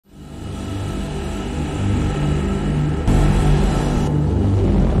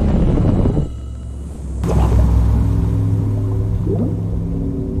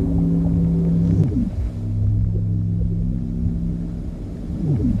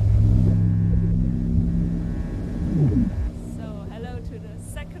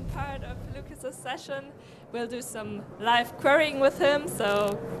session. We'll do some live querying with him.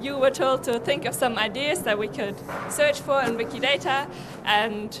 So you were told to think of some ideas that we could search for in Wikidata.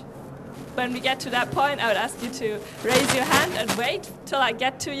 And when we get to that point, I would ask you to raise your hand and wait till I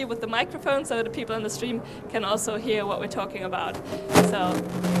get to you with the microphone so the people on the stream can also hear what we're talking about. So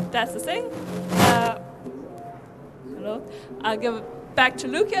that's the thing. Hello. I'll give it back to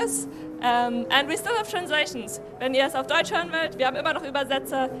Lucas. And we still have translations. Wenn ihr es auf Deutsch hören wollt, wir haben immer noch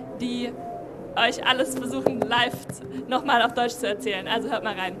Übersetzer, die euch alles versuchen, live nochmal auf Deutsch zu erzählen. Also hört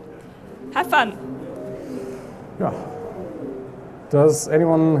mal rein. Have fun. Yeah. Does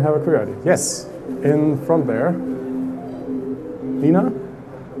anyone have a clear idea? Yes, in front there. Lina?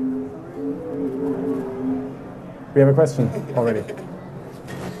 We have a question already.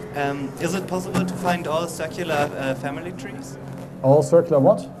 Is it possible to find all circular family trees? All circular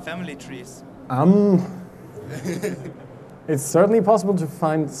what? Family trees. It's certainly possible to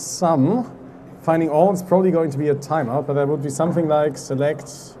find some. Finding all is probably going to be a timeout, but that would be something like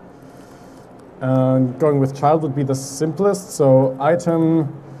select. Going with child would be the simplest. So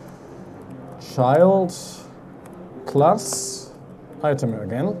item child plus item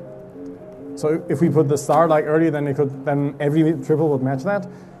again. So if we put the star like earlier, then every triple would match that.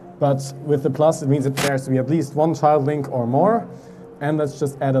 But with the plus, it means that there has to be at least one child link or more. And let's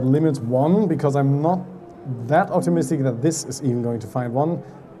just add a limit 1, because I'm not that optimistic that this is even going to find one.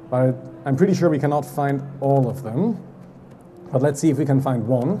 But I'm pretty sure we cannot find all of them. But let's see if we can find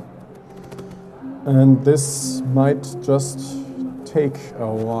one. And this might just take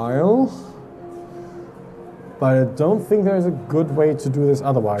a while. But I don't think there's a good way to do this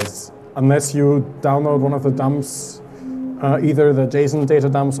otherwise. Unless you download one of the dumps, either the JSON data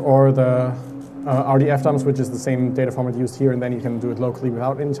dumps or the RDF dumps, which is the same data format used here, and then you can do it locally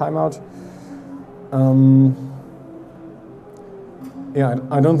without any timeout. Yeah,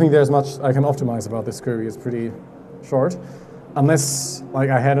 I don't think there's much I can optimize about this query. It's pretty short. Unless, like,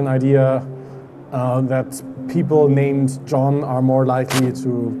 I had an idea that people named John are more likely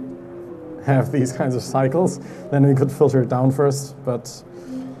to have these kinds of cycles, then we could filter it down first, but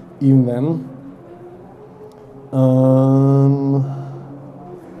even then.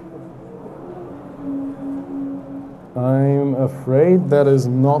 I'm afraid that is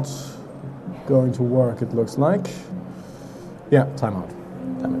not going to work, it looks like. Yeah, timeout.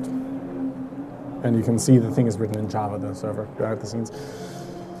 Damn it. And you can see the thing is written in Java, the server, behind the scenes.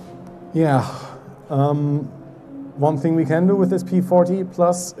 Yeah. One thing we can do with this P40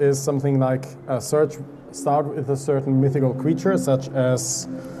 plus is something like a search start with a certain mythical creature, such as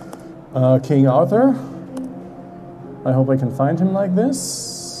King Arthur. I hope I can find him like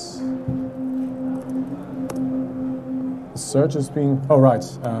this. The search is being, oh right,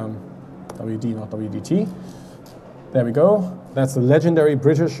 WD, not WDT. There we go. That's the legendary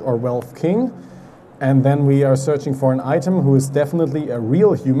British or Welsh king. And then we are searching for an item who is definitely a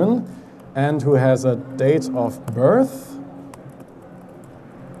real human and who has a date of birth.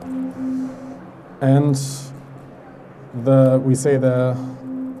 And we say the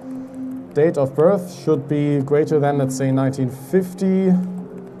date of birth should be greater than, let's say, 1950.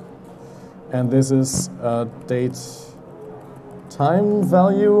 And this is a date time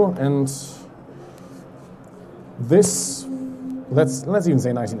value. And this, let's even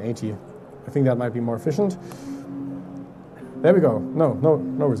say 1980. I think that might be more efficient. There we go. No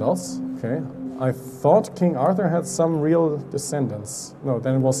results. Okay. I thought King Arthur had some real descendants. No,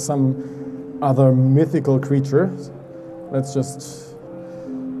 then it was some other mythical creature. Let's just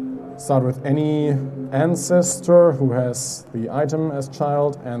start with any ancestor who has the item as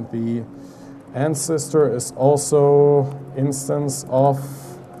child, and the ancestor is also instance of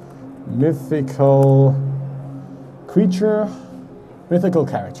mythical creature, mythical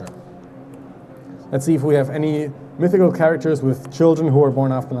character. Let's see if we have any mythical characters with children who were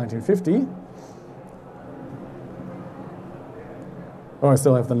born after 1950. Oh, I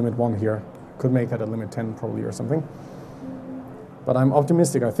still have the limit 1 here. Could make that a limit 10 probably or something. But I'm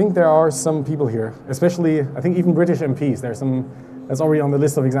optimistic. I think there are some people here, especially, I think even British MPs. There's some, that's already on the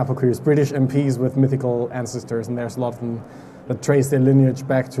list of example queries, British MPs with mythical ancestors, and there's a lot of them that trace their lineage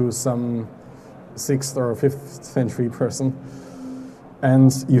back to some 6th or 5th century person.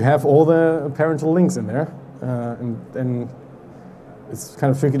 And you have all the parental links in there, and it's kind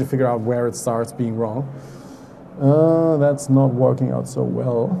of tricky to figure out where it starts being wrong. That's not working out so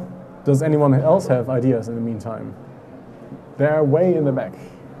well. Does anyone else have ideas in the meantime? They're way in the back.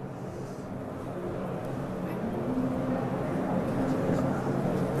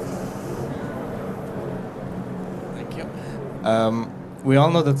 Thank you. We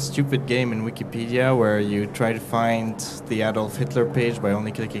all know that stupid game in Wikipedia where you try to find the Adolf Hitler page by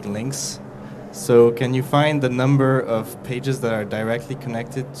only clicking links. So can you find the number of pages that are directly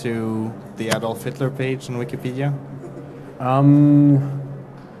connected to the Adolf Hitler page in Wikipedia?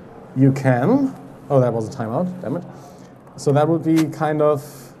 You can. Oh, that was a timeout, damn it. So that would be kind of...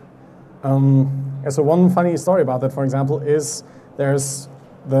 so one funny story about that, for example, is there's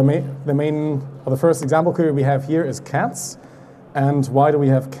the first example query we have here is cats. And why do we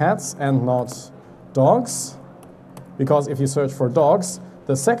have cats and not dogs? Because if you search for dogs,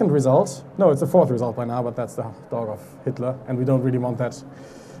 the second result, no, it's the fourth result by now, but that's the dog of Hitler, and we don't really want that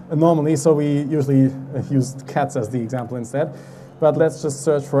normally, so we usually use cats as the example instead. But let's just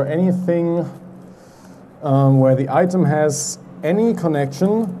search for anything where the item has any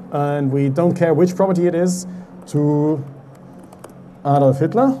connection, and we don't care which property it is, to Adolf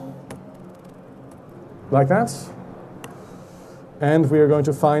Hitler, like that. And we are going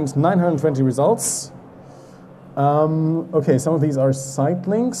to find 920 results. Okay, some of these are site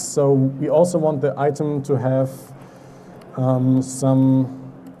links, so we also want the item to have some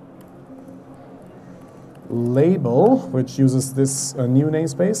label, which uses this new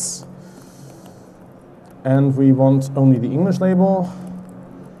namespace. And we want only the English label,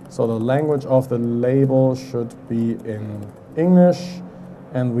 so the language of the label should be in English,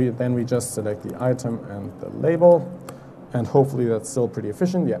 and then we just select the item and the label, and hopefully that's still pretty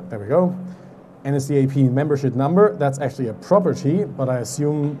efficient. Yeah, there we go. NSDAP membership number, that's actually a property, but I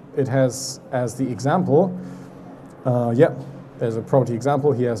assume it has as the example. Yeah, there's a property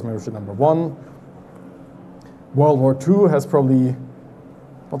example. He has membership number 1. World War II has probably,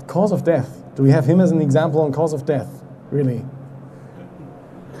 what cause of death? Do we have him as an example on cause of death? Really?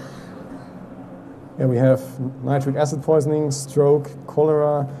 Yeah, we have nitric acid poisoning, stroke,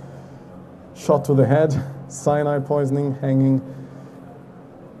 cholera, shot to the head, cyanide poisoning, hanging.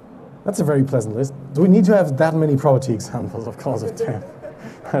 That's a very pleasant list. Do we need to have that many property examples of cause of death?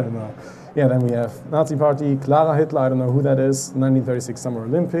 I don't know. Yeah, then we have Nazi Party, Clara Hitler, I don't know who that is, 1936 Summer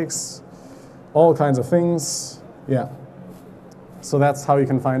Olympics, all kinds of things. Yeah. So that's how you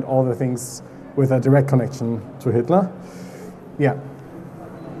can find all the things with a direct connection to Hitler. Yeah.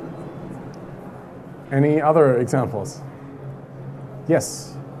 Any other examples?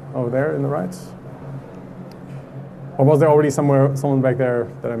 Yes. Oh, there in the right. Or was there already someone back there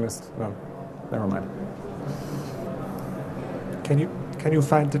that I missed? No, never mind. Can you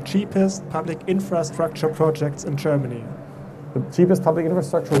find the cheapest public infrastructure projects in Germany? The cheapest public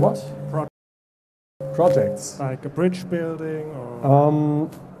infrastructure what? Projects. Like a bridge building or...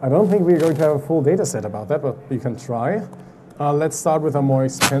 I don't think we're going to have a full data set about that, but we can try. Let's start with a more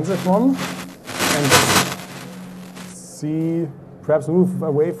expensive one. And see, perhaps move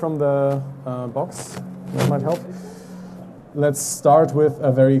away from the box. That might help. Let's start with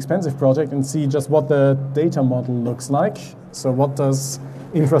a very expensive project and see just what the data model looks like. So what does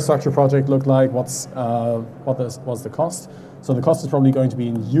infrastructure project look like? What's the cost? So the cost is probably going to be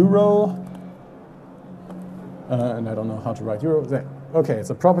in euro. And I don't know how to write euro. There. Okay, it's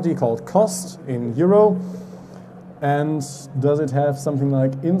a property called cost in euro. And does it have something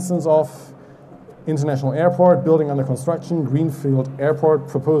like instance of international airport, building under construction, greenfield airport,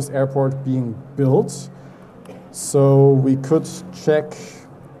 proposed airport being built? So we could check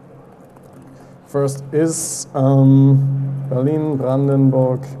first, is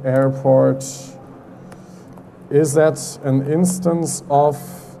Berlin-Brandenburg Airport, is that an instance of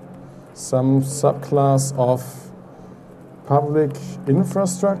some subclass of public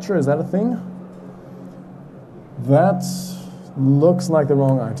infrastructure? Is that a thing? That looks like the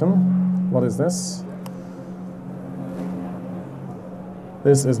wrong item. What is this?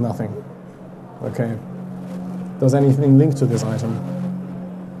 This is nothing. Okay. Does anything link to this item?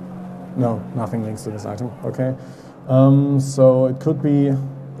 No, nothing links to this item. Okay. So it could be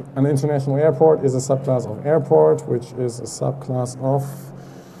an international airport is a subclass of airport, which is a subclass of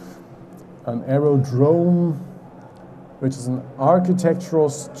an aerodrome, which is an architectural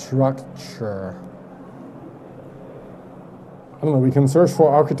structure. I don't know, we can search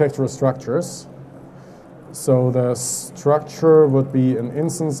for architectural structures. So the structure would be an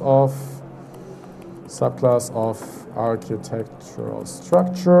instance of subclass of architectural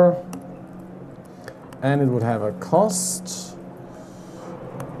structure, and it would have a cost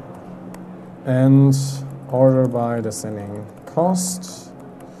and order by descending cost,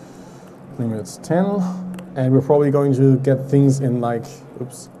 limit 10, and we're probably going to get things in like,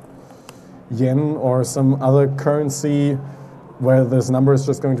 yen or some other currency where this number is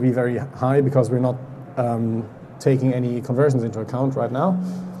just going to be very high because we're not taking any conversions into account right now.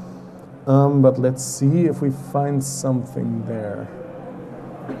 But let's see if we find something there.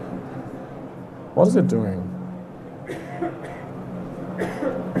 What is it doing?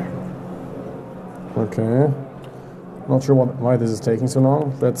 Okay. Not sure why this is taking so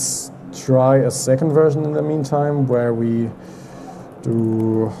long. Let's try a second version in the meantime where we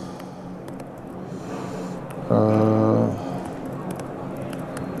do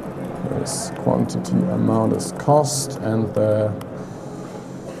this quantity amount is cost, and the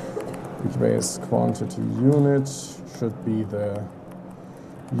Wikibase quantity unit should be the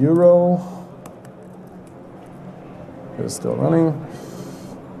euro. It's still running.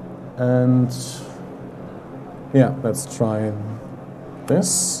 And yeah, let's try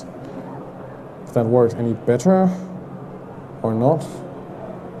this. If that worked any better or not.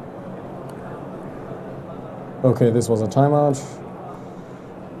 Okay, this was a timeout.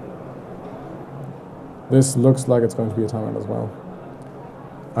 This looks like it's going to be a timeout as well.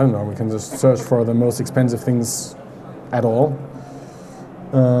 I don't know, we can just search for the most expensive things at all.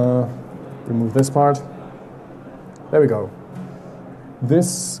 Remove this part. There we go.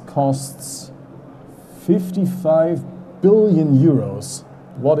 This costs 55 billion euros.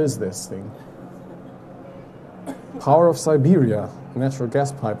 What is this thing? Power of Siberia, natural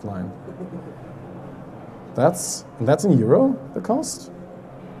gas pipeline. That's in euro, the cost?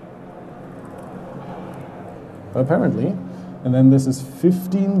 Apparently. And then this is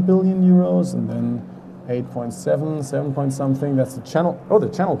 15 billion euros, and then 8.7, 7 point something. That's the channel. Oh, the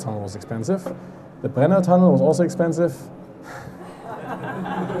channel tunnel was expensive. The Brenner tunnel was also expensive.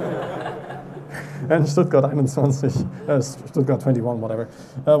 And Stuttgart 21, Stuttgart 21, whatever,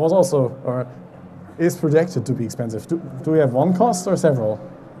 was also, or is projected to be expensive. Do we have one cost or several?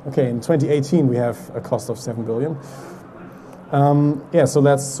 Okay, in 2018 we have a cost of 7 billion. Yeah, so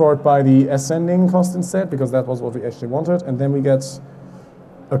let's sort by the ascending cost instead, because that was what we actually wanted. And then we get,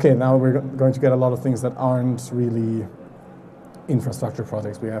 okay, now we're going to get a lot of things that aren't really infrastructure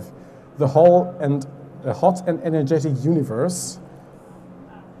projects. We have the hot and energetic universe.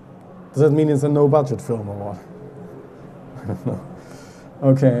 Does that mean it's a no-budget film or what? I don't know.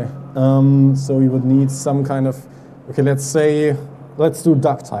 Okay, so we would need some kind of, okay, let's do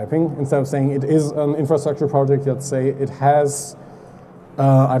duck typing. Instead of saying it is an infrastructure project, let's say it has,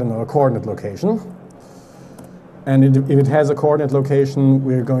 I don't know, a coordinate location. And if it has a coordinate location,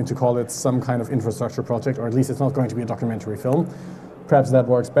 we're going to call it some kind of infrastructure project, or at least it's not going to be a documentary film. Perhaps that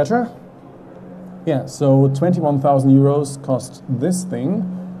works better. Yeah, so 21,000 euros cost this thing,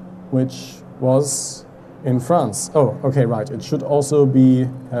 which was in France. Oh, okay, right. It should also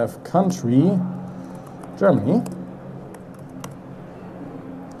have country, Germany.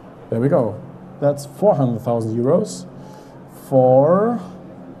 There we go. That's 400,000 euros for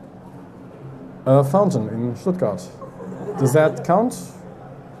a fountain in Stuttgart. Does that count?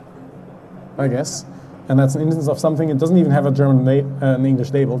 I guess. And that's an instance of something. It doesn't even have a German an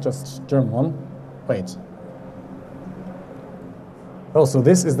English label, just German one. Wait. Oh, so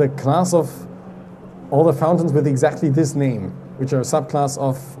this is the class of all the fountains with exactly this name, which are a subclass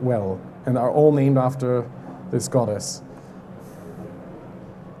of well, and are all named after this goddess.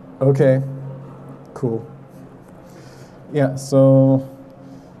 Okay, cool. Yeah, so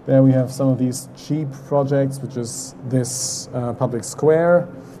there we have some of these cheap projects, which is this public square,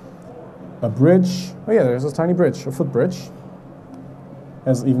 a bridge. Oh yeah, there's a tiny bridge, a footbridge.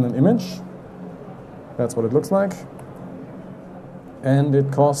 Has even an image. That's what it looks like. And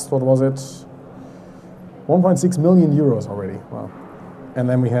it cost, what was it? 1.6 million euros already. Wow. And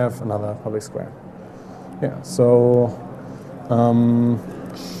then we have another public square. Yeah, so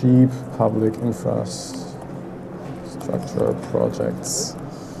cheap public infrastructure projects.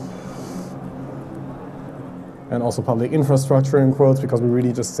 And also public infrastructure in quotes, because we're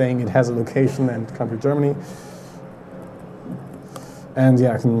really just saying it has a location and country Germany. And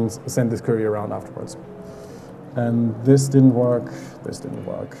yeah, I can send this query around afterwards. And this didn't work, this didn't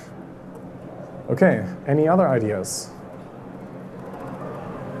work. Okay, any other ideas?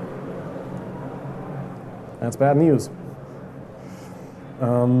 That's bad news.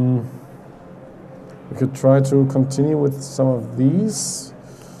 We could try to continue with some of these.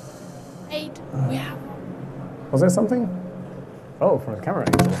 Was there something? Oh, from the camera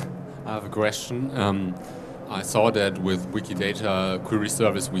angle. I have a question. I saw that with Wikidata query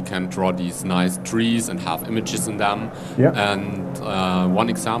service we can draw these nice trees and have images in them. Yeah. And one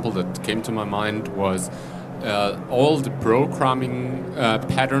example that came to my mind was all the programming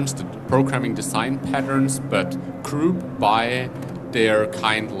patterns, the programming design patterns, but grouped by their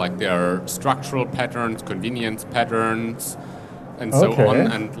kind, like their structural patterns, convenience patterns, and so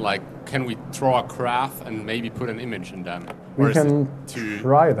on. And like, can we draw a graph and maybe put an image in them? We can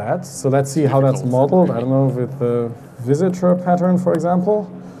try that. So let's see how that's modeled. I don't know, with the visitor pattern, for example.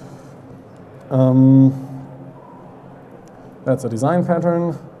 That's a design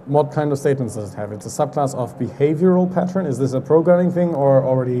pattern. what kind of statements does it have? It's a subclass of behavioral pattern. Is this a programming thing or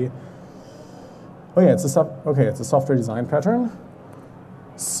already? Oh yeah, it's a software design pattern.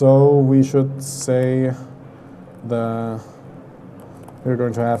 So we should say we're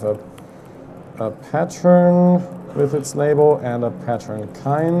going to have a pattern with its label and a pattern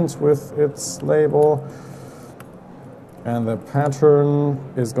kind with its label. And the pattern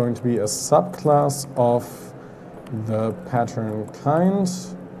is going to be a subclass of the pattern kind,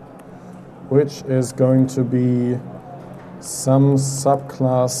 which is going to be some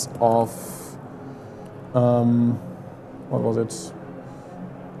subclass of, what was it?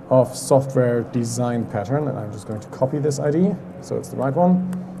 Of software design pattern. And I'm just going to copy this ID, so it's the right one.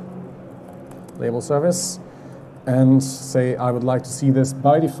 Label service. And say I would like to see this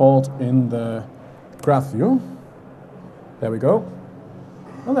by default in the graph view. There we go.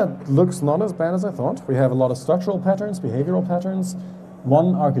 Well, that looks not as bad as I thought. We have a lot of structural patterns, behavioral patterns,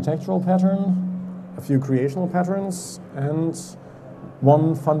 one architectural pattern, a few creational patterns, and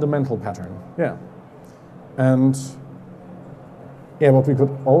one fundamental pattern. Yeah. And yeah, what we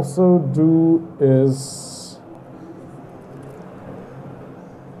could also do is,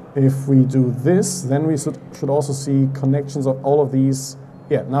 if we do this, then we should also see connections of all of these.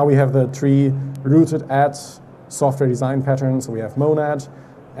 Yeah, now we have the tree rooted at software design pattern. So we have monad,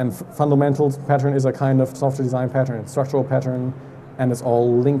 and fundamental pattern is a kind of software design pattern, and structural pattern, and it's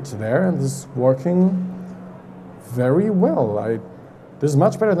all linked there. And this is working very well. This is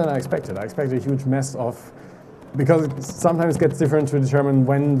much better than I expected. I expected a huge mess of, because it sometimes gets different to determine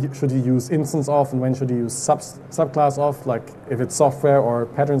when should you use instance of and when should you use subclass of, like if it's software or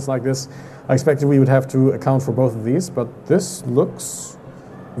patterns like this. I expected we would have to account for both of these, but this looks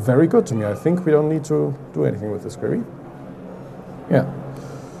very good to me. I think we don't need to do anything with this query. Yeah.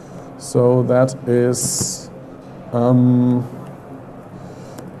 So that is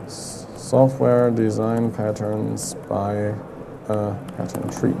software design patterns by a pattern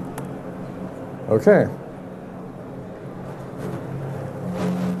tree. Okay.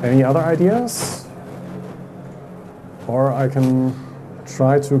 Any other ideas? Or I can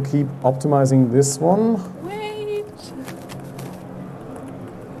try to keep optimizing this one. Wait.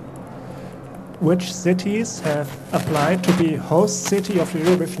 Which cities have applied to be host city of the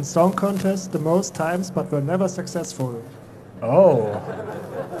Eurovision Song Contest the most times but were never successful? Oh,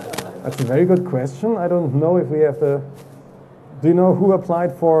 that's a very good question. I don't know if we have the... Do you know who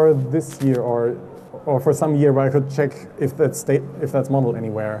applied for this year or for some year where I could check if that's modeled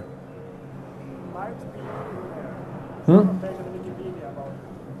anywhere? Might be there. Page on Wikipedia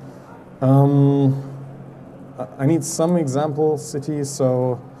about I need some example cities,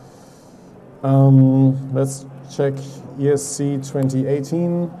 so let's check ESC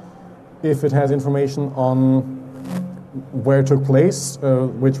 2018 if it has information on where it took place,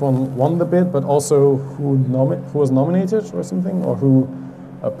 which one won the bid, but also who was nominated or something, or who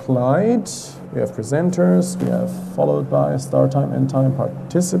applied. We have presenters, we have followed by start time, end time,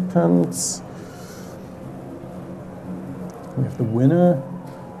 participants. We have the winner.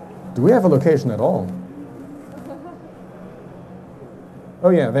 Do we have a location at all? Oh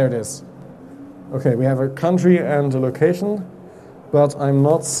yeah, there it is. Okay, we have a country and a location, but I'm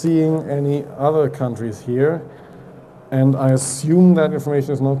not seeing any other countries here. And I assume that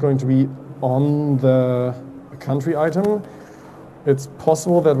information is not going to be on the country item. It's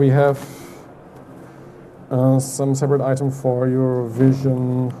possible that we have some separate item for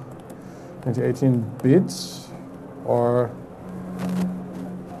Eurovision 2018 bid, or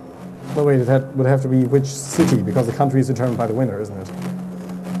no wait, it would have to be which city, because the country is determined by the winner, isn't it?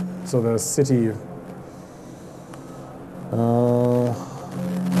 So the city.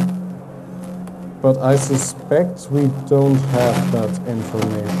 But I suspect we don't have that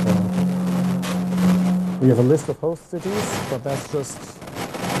information. We have a list of host cities, but that's just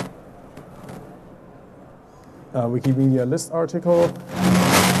a Wikimedia list article.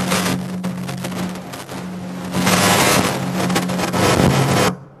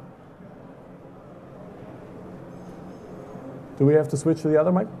 Do we have to switch to the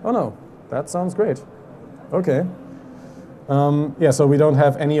other mic? Oh no, that sounds great. Okay. Yeah, so we don't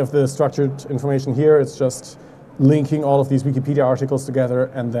have any of the structured information here. It's just linking all of these Wikipedia articles together,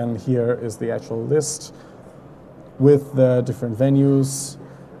 and then here is the actual list with the different venues.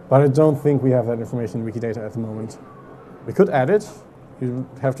 But I don't think we have that information in Wikidata at the moment. We could add it. You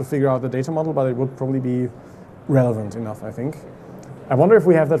have to figure out the data model, but it would probably be relevant enough, I think. I wonder if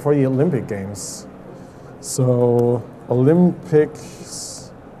we have that for the Olympic Games. So,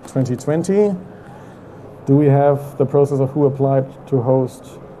 Olympics 2020. Do we have the process of who applied to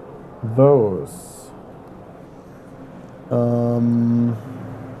host those?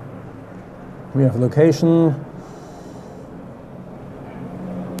 We have location.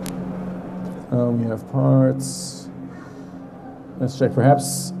 We have parts. Let's check.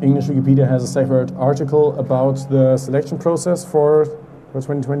 Perhaps English Wikipedia has a separate article about the selection process for the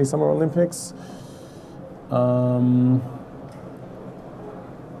 2020 Summer Olympics.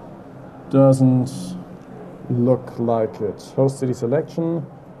 Doesn't look like it. Host city selection.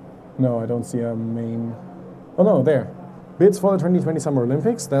 No, I don't see a main. Oh no, there. Bids for the 2020 Summer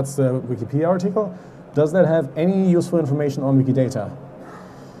Olympics. That's the Wikipedia article. Does that have any useful information on Wikidata?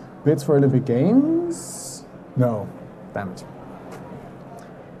 Bids for Olympic Games? No. Damn it.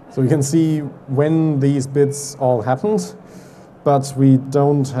 So you can see when these bids all happened, but we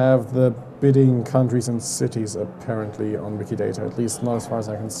don't have the bidding countries and cities apparently on Wikidata, at least not as far as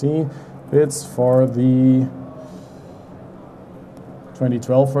I can see. Bids for the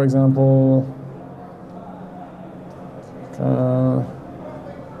 2012, for example.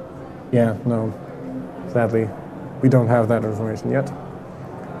 Yeah, no. Sadly, we don't have that information yet.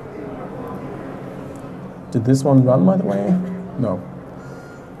 Did this one run, by the way? No.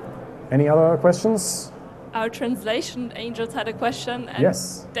 Any other questions? Our translation angels had a question, and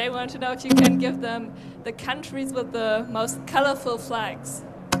yes. They want to know if you can give them the countries with the most colorful flags.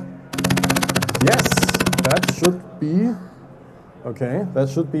 Yes, that should be okay. That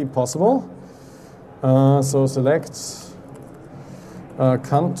should be possible. So select a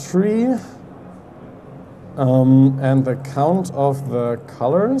country and the count of the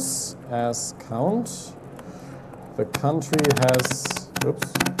colors as count. The country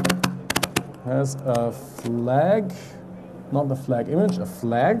has a flag, not the flag image, a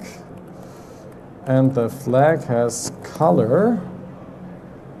flag, and the flag has color.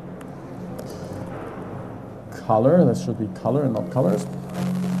 Color, that should be color and not colors.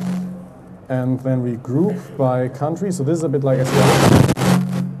 And then we group by country. So this is a bit like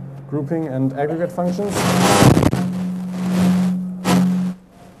SQL, grouping and aggregate functions.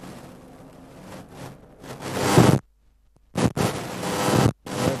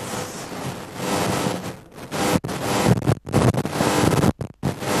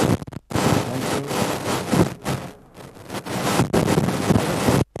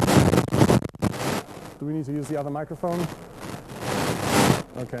 Do we need to use the other microphone?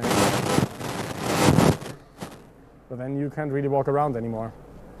 Okay. But then you can't really walk around anymore.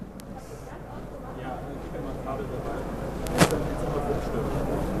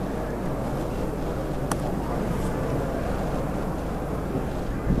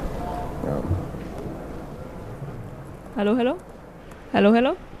 Hallo, hallo? Hallo,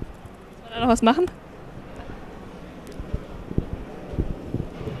 hallo? Soll da noch was machen?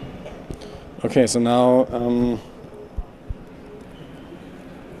 Okay, so now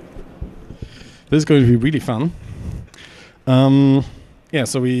this is going to be really fun. Yeah,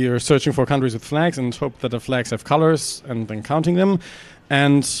 so we are searching for countries with flags and hope that the flags have colors and then counting them.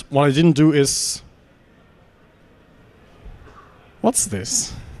 And what I didn't do is... What's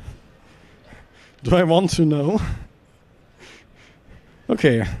this? Do I want to know?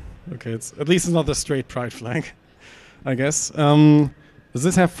 Okay, it's at least it's not the straight pride flag, I guess. Does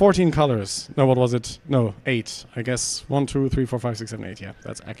this have 14 colors? No, what was it? No, 8. I guess 1, 2, 3, 4, 5, 6, 7, 8. Yeah,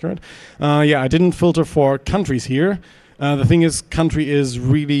 that's accurate. Yeah, I didn't filter for countries here. The thing is, country is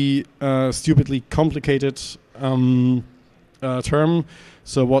really stupidly complicated term.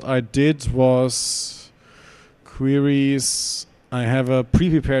 So what I did was queries. I have a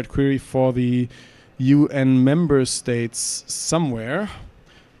pre-prepared query for the UN member states somewhere,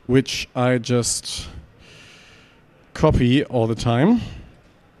 which I just copy all the time.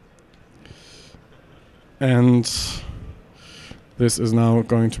 And this is now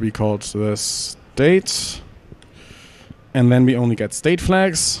going to be called the state. And then we only get state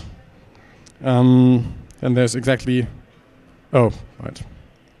flags. And there's exactly... Oh, right.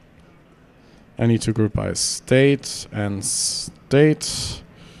 I need to group by state and state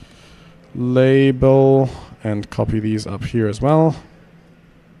label and copy these up here as well.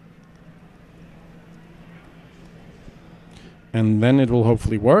 And then it will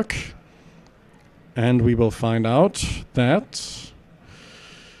hopefully work. And we will find out that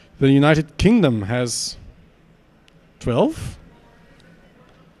the United Kingdom has 12.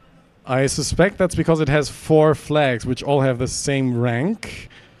 I suspect that's because it has 4 flags, which all have the same rank.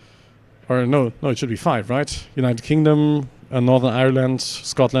 Or no, it should be 5, right? United Kingdom, Northern Ireland,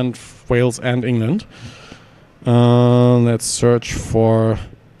 Scotland, Wales, and England. Let's search for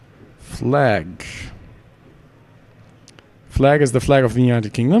flag. Flag is the flag of the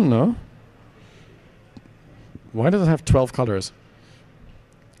United Kingdom, no? Why does it have 12 colors?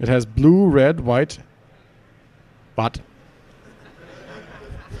 It has blue, red, white. What?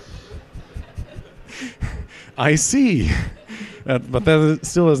 I see. But that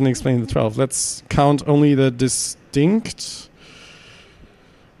still doesn't explain the 12. Let's count only the distinct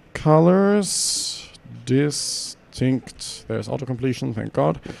colors. Distinct. There's autocompletion, thank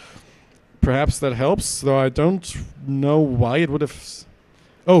God. Perhaps that helps, though I don't know why it would have...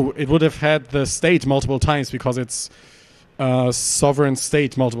 Oh, it would have had the state multiple times because it's sovereign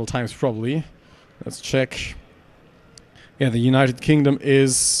state multiple times, probably. Let's check. Yeah, the United Kingdom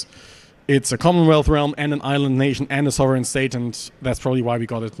is... It's a Commonwealth realm and an island nation and a sovereign state, and that's probably why we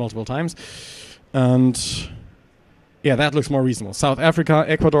got it multiple times. And yeah, that looks more reasonable. South Africa,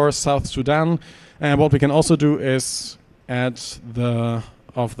 Ecuador, South Sudan. And what we can also do is add the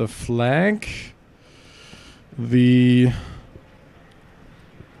flag, the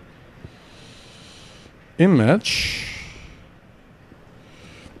image,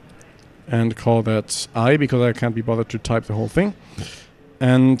 and call that I, because I can't be bothered to type the whole thing.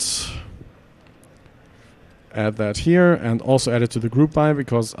 And add that here, and also add it to the group by,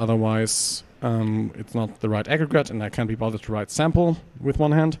 because otherwise it's not the right aggregate, and I can't be bothered to write sample with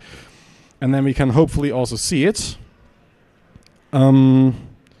one hand. And then we can hopefully also see it. Oh,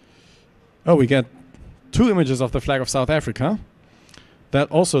 we get 2 images of the flag of South Africa. That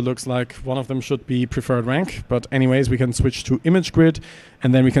also looks like one of them should be preferred rank, but anyways, we can switch to image grid,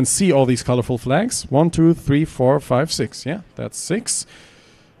 and then we can see all these colorful flags. 1, 2, 3, 4, 5, 6. Yeah, that's 6.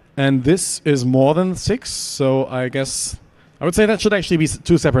 And this is more than 6, so I guess I would say that should actually be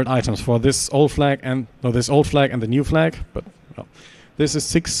 2 separate items for this old flag and this old flag and the new flag. But well, this is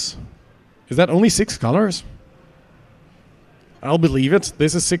 6. Is that only 6 colors? I'll believe it.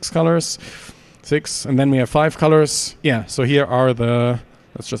 This is 6 colors. 6, and then we have 5 colors. Yeah, so here are the...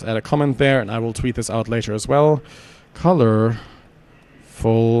 Let's just add a comment there, and I will tweet this out later as well. Colorful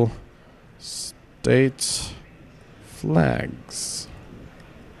state flags.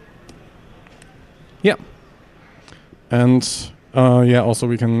 Yeah. And yeah, also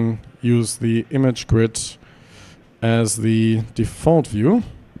we can use the image grid as the default view.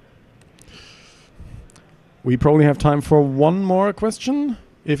 We probably have time for one more question,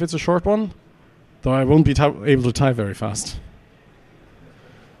 if it's a short one. Though I won't be able to type very fast.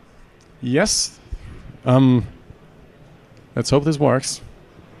 Yes. Let's hope this works.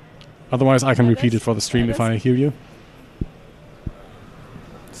 Otherwise, I can repeat it for the stream if I hear you.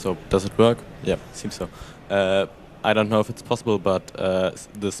 So, does it work? Yeah, seems so. I don't know if it's possible, but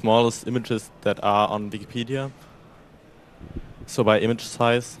the smallest images that are on Wikipedia, so by image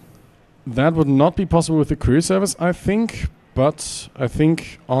size? That would not be possible with the query service, I think. But I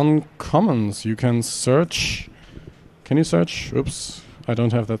think on Commons you can search. Can you search? Oops, I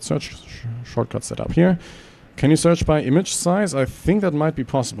don't have that search shortcut set up here. Can you search by image size? I think that might be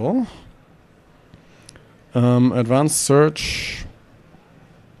possible. Advanced search.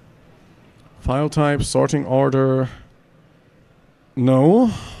 File type, sorting order.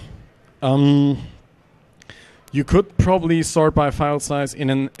 No. You could probably sort by file size in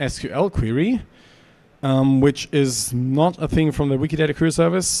an SQL query. Which is not a thing from the Wikidata query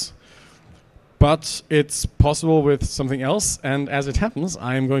service, but it's possible with something else. And as it happens,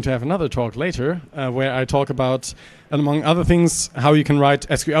 I'm going to have another talk later where I talk about, among other things, how you can write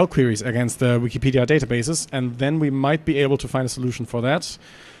SQL queries against the Wikipedia databases, and then we might be able to find a solution for that.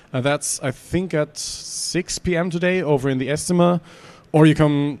 That's, I think, at 6 p.m. today over in the Estima, or you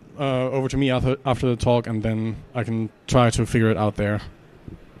come over to me after the talk, and then I can try to figure it out there.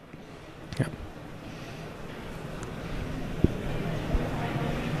 Yeah.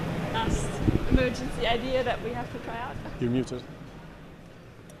 Emergency idea that we have to try out. You're muted.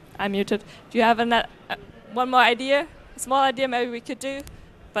 I'm muted. Do you have one more idea? A small idea maybe we could do?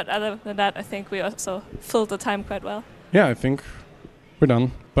 But other than that, I think we also filled the time quite well. Yeah, I think we're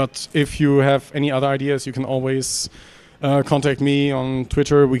done. But if you have any other ideas, you can always contact me on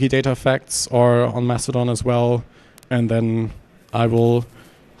Twitter, Wikidata Facts, or on Mastodon as well. And then I will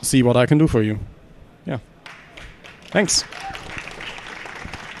see what I can do for you. Yeah. Thanks.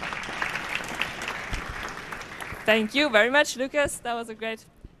 Thank you very much, Lucas. That was a great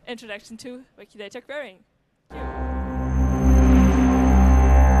introduction to Wikidata querying.